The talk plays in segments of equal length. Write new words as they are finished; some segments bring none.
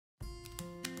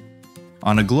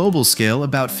On a global scale,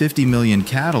 about 50 million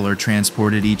cattle are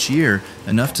transported each year,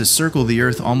 enough to circle the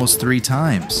Earth almost 3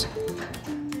 times.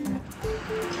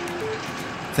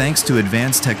 Thanks to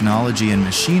advanced technology and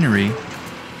machinery,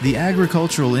 the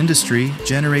agricultural industry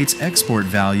generates export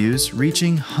values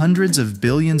reaching hundreds of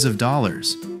billions of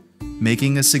dollars,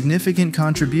 making a significant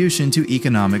contribution to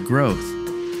economic growth.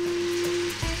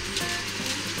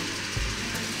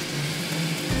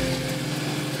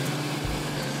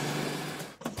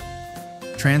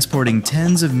 Transporting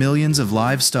tens of millions of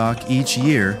livestock each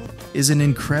year is an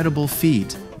incredible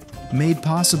feat, made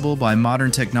possible by modern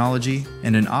technology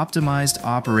and an optimized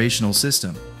operational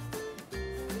system.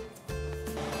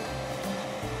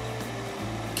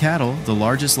 Cattle, the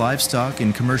largest livestock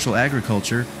in commercial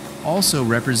agriculture, also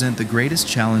represent the greatest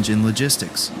challenge in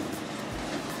logistics.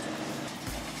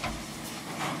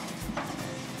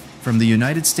 From the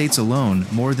United States alone,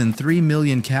 more than 3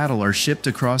 million cattle are shipped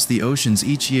across the oceans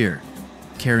each year,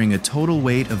 carrying a total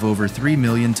weight of over 3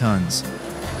 million tons.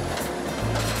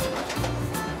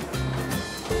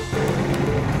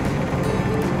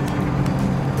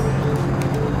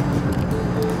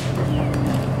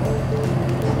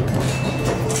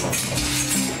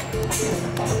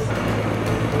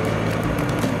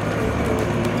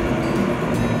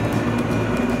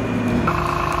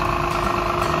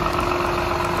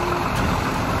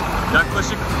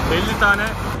 Yaklaşık 50 tane.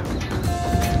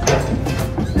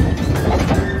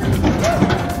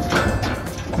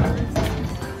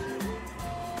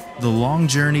 The long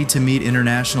journey to meet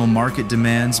international market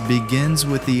demands begins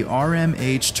with the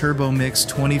RMH TurboMix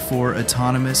 24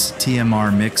 autonomous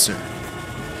TMR mixer.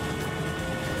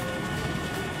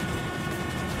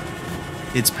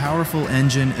 Its powerful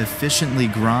engine efficiently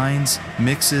grinds,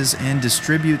 mixes, and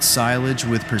distributes silage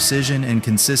with precision and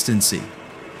consistency,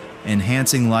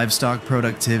 enhancing livestock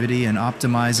productivity and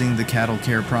optimizing the cattle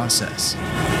care process.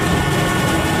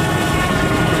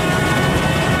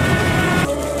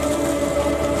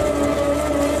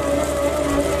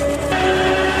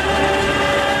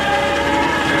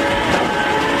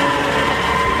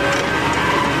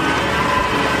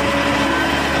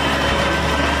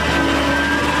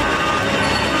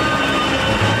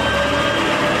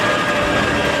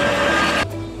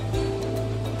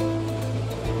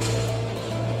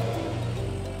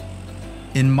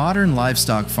 In modern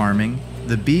livestock farming,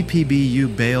 the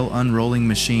BPBU bale unrolling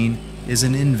machine is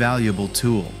an invaluable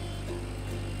tool.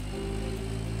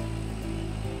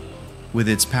 With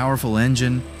its powerful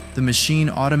engine, the machine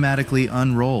automatically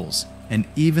unrolls and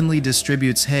evenly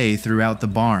distributes hay throughout the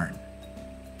barn.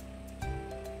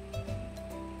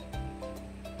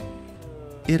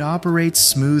 It operates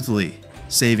smoothly,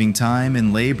 saving time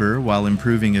and labor while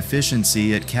improving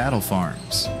efficiency at cattle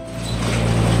farms.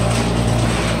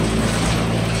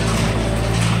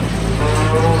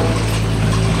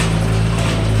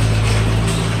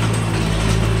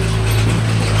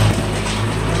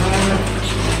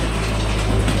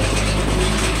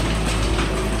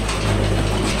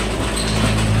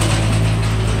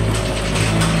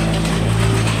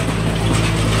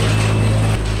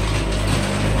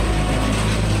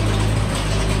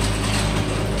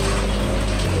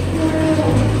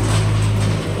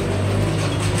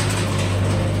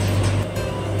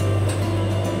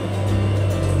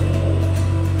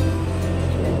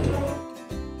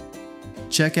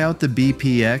 Check out the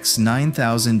BPX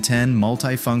 9010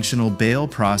 multifunctional bale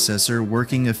processor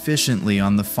working efficiently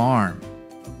on the farm.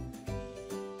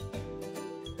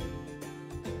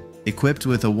 Equipped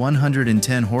with a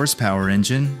 110 horsepower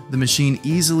engine, the machine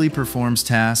easily performs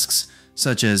tasks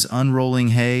such as unrolling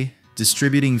hay,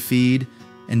 distributing feed,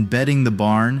 and bedding the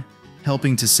barn,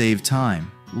 helping to save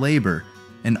time, labor,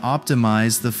 and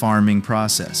optimize the farming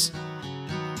process.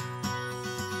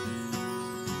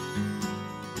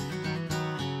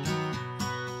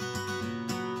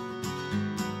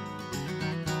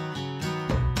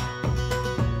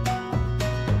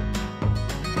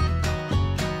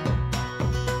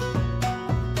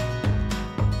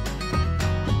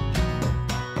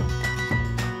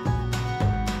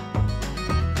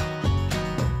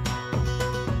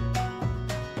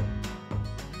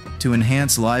 To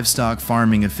enhance livestock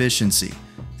farming efficiency,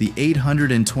 the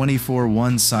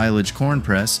 824-1 silage corn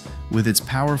press, with its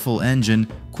powerful engine,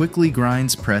 quickly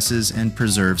grinds, presses, and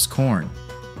preserves corn.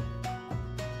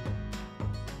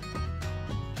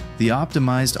 The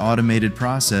optimized automated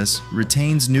process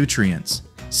retains nutrients,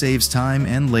 saves time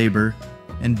and labor,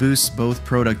 and boosts both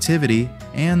productivity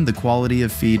and the quality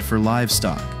of feed for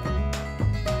livestock.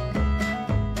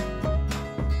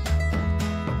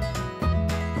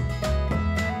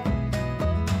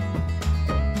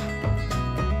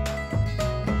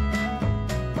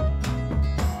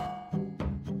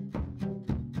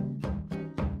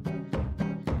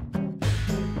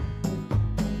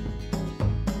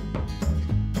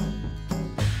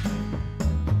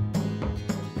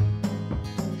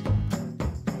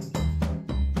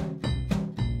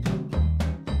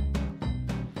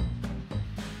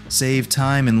 Save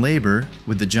time and labor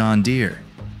with the John Deere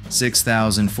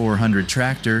 6400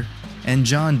 tractor and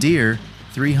John Deere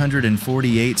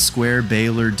 348 square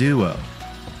baler duo.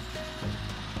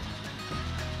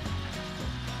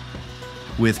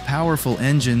 With powerful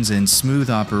engines and smooth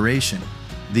operation,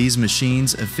 these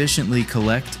machines efficiently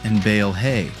collect and bale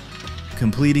hay,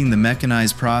 completing the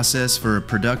mechanized process for a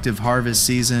productive harvest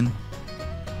season.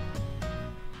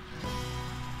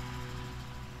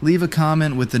 Leave a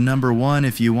comment with the number 1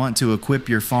 if you want to equip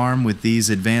your farm with these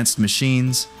advanced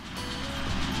machines.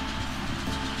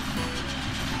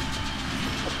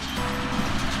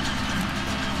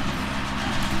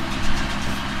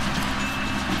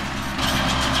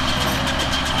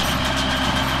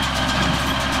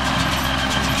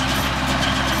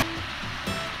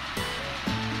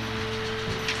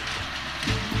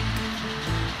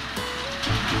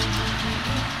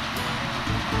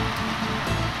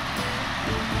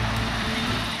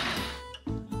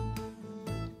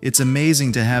 It's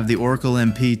amazing to have the Oracle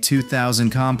MP 2000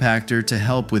 compactor to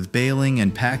help with baling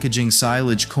and packaging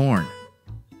silage corn.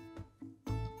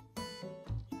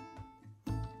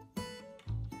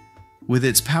 With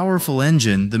its powerful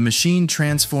engine, the machine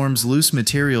transforms loose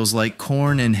materials like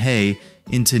corn and hay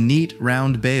into neat,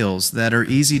 round bales that are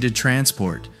easy to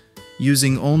transport,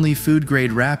 using only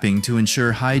food-grade wrapping to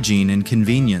ensure hygiene and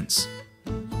convenience.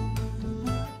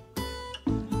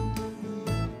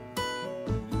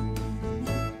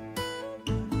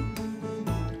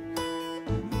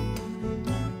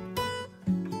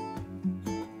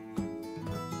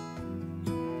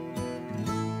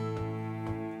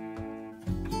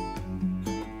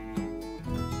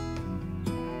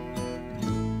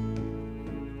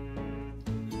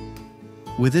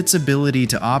 With its ability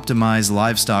to optimize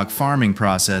livestock farming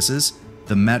processes,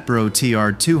 the Metbro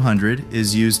TR200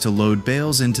 is used to load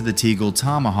bales into the Teagle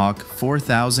Tomahawk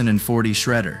 4040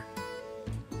 shredder.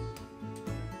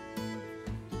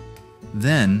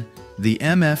 Then, the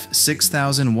MF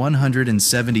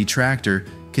 6170 tractor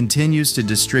continues to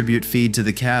distribute feed to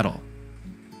the cattle.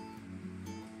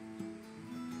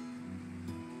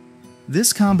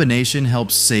 This combination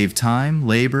helps save time,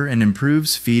 labor, and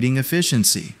improves feeding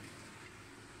efficiency.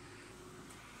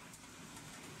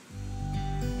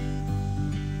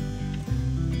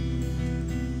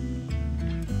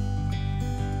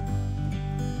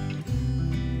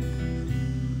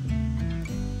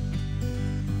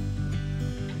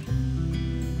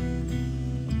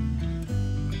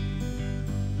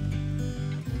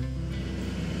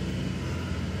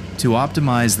 To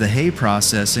optimize the hay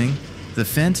processing, the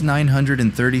Fendt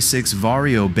 936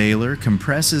 Vario baler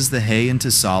compresses the hay into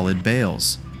solid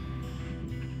bales.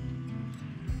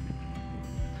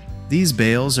 These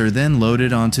bales are then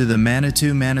loaded onto the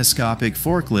Manitou manoscopic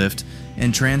forklift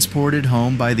and transported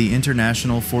home by the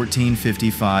International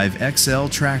 1455 XL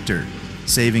tractor,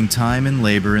 saving time and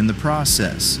labor in the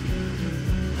process.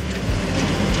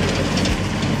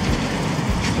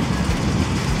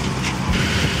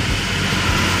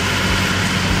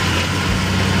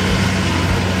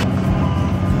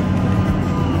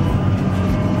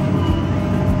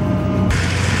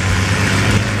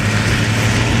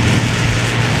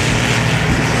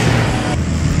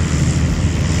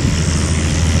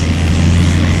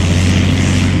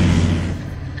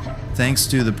 Thanks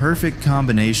to the perfect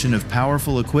combination of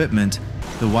powerful equipment,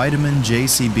 the Weidemann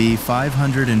JCB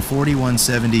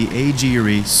 54170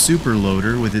 Agiri super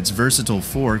loader with its versatile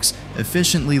forks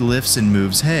efficiently lifts and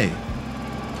moves hay.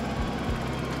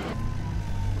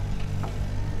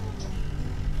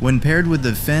 When paired with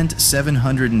the Fendt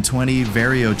 720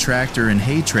 Vario tractor and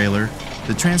hay trailer,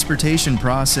 the transportation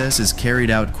process is carried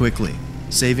out quickly,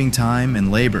 saving time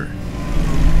and labor.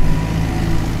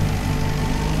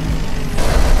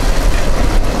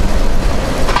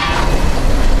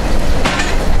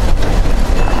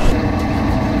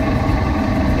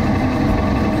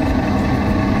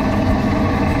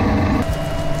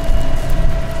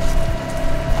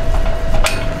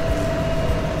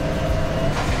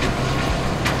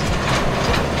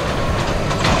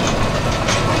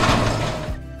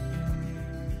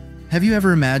 Have you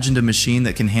ever imagined a machine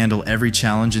that can handle every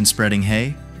challenge in spreading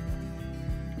hay?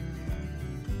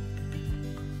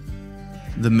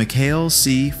 The McHale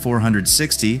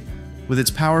C460, with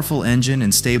its powerful engine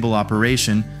and stable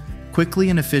operation, quickly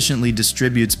and efficiently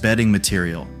distributes bedding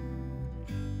material.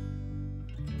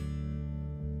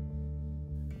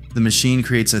 The machine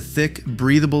creates a thick,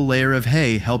 breathable layer of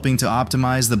hay, helping to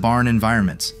optimize the barn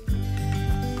environment.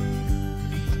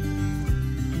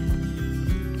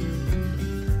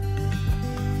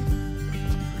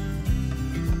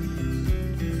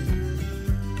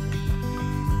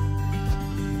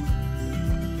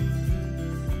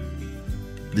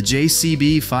 The The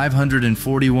JCB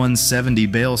 54170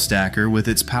 bale stacker with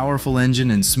its powerful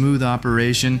engine and smooth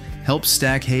operation helps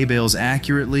stack hay bales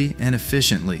accurately and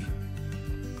efficiently.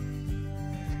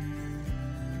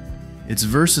 Its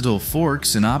versatile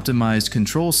forks and optimized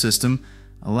control system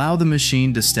allow the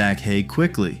machine to stack hay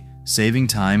quickly, saving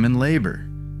time and labor.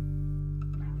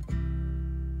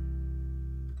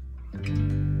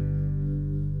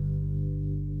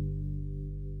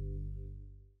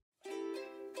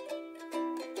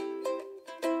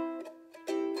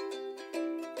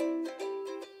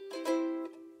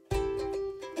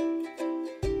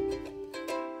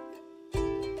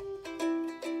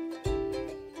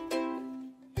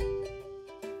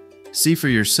 See for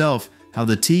yourself how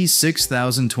the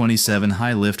T6027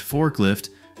 high-lift forklift,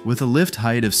 with a lift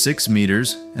height of 6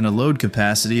 meters and a load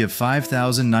capacity of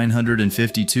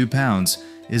 5,952 pounds,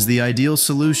 is the ideal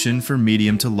solution for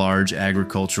medium to large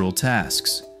agricultural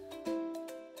tasks.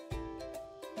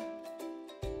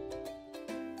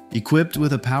 Equipped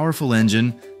with a powerful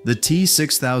engine, the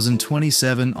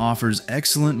T6027 offers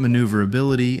excellent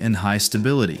maneuverability and high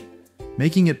stability,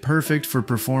 making it perfect for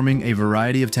performing a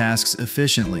variety of tasks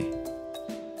efficiently.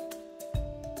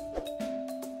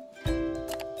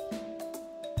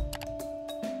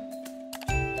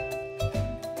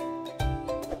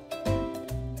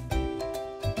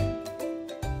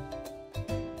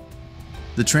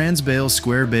 The Trans-Bale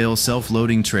Square Bale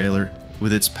self-loading trailer,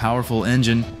 with its powerful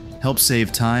engine, helps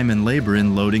save time and labor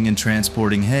in loading and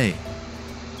transporting hay.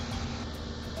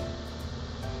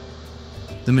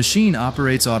 The machine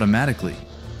operates automatically,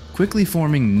 quickly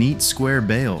forming neat square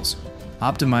bales,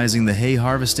 optimizing the hay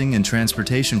harvesting and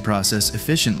transportation process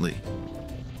efficiently.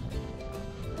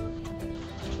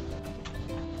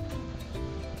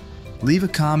 Leave a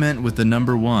comment with the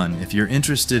number 1 if you're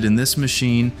interested in this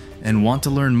machine and want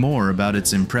to learn more about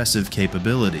its impressive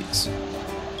capabilities.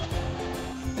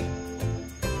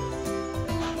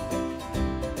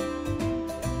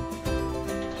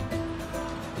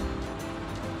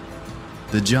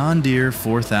 The John Deere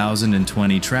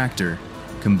 4020 tractor,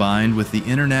 combined with the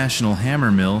International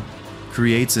Hammer Mill,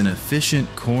 creates an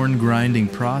efficient corn grinding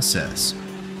process.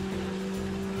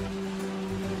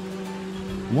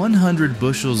 100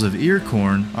 bushels of ear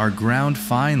corn are ground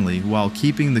finely while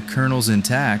keeping the kernels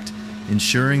intact,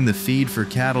 ensuring the feed for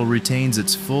cattle retains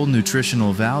its full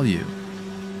nutritional value.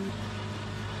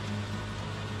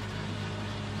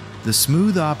 The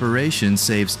smooth operation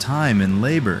saves time and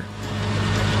labor.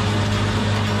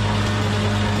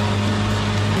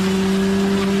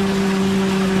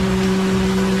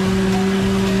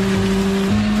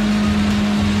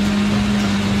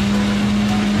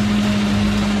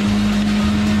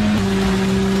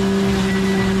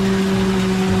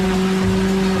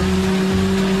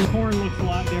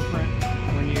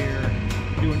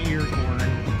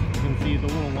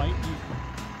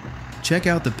 Check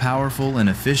out the powerful and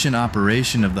efficient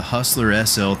operation of the Hustler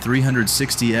SL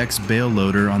 360X bale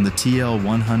loader on the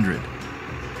TL100.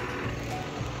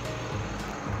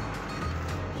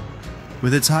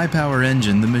 With its high-power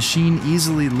engine, the machine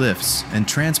easily lifts and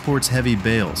transports heavy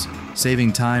bales,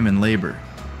 saving time and labor.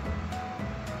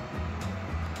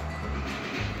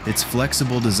 Its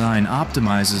flexible design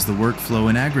optimizes the workflow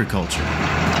in agriculture.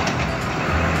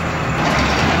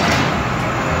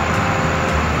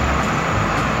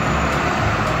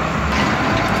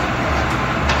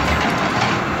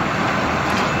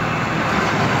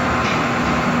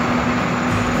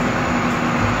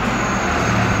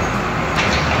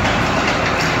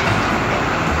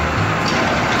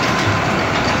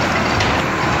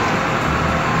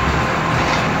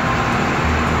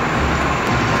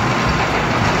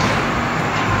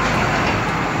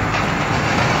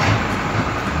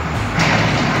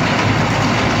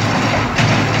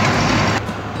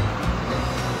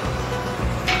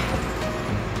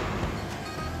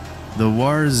 The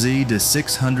Warz de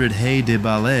 600 hay de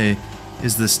balai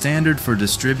is the standard for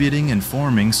distributing and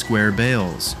forming square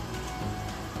bales.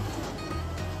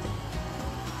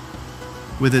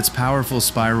 With its powerful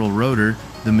spiral rotor,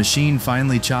 the machine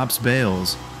finely chops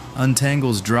bales,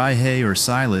 untangles dry hay or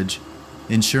silage,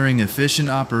 ensuring efficient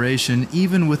operation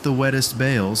even with the wettest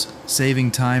bales, saving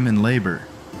time and labor.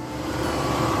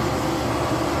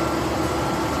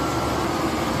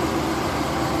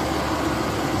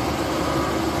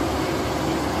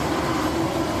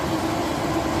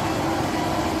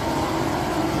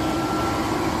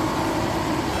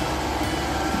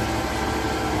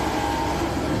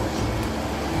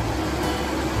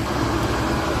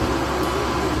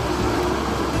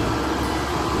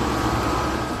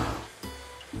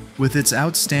 With its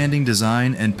outstanding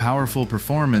design and powerful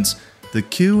performance, The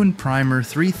Q and Primer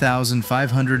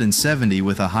 3570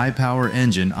 with a high-power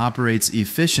engine operates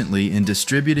efficiently in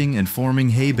distributing and forming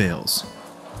hay bales.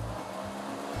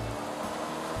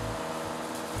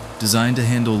 Designed to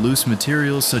handle loose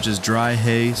materials such as dry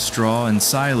hay, straw, and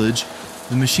silage,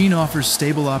 the machine offers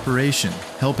stable operation,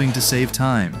 helping to save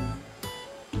time.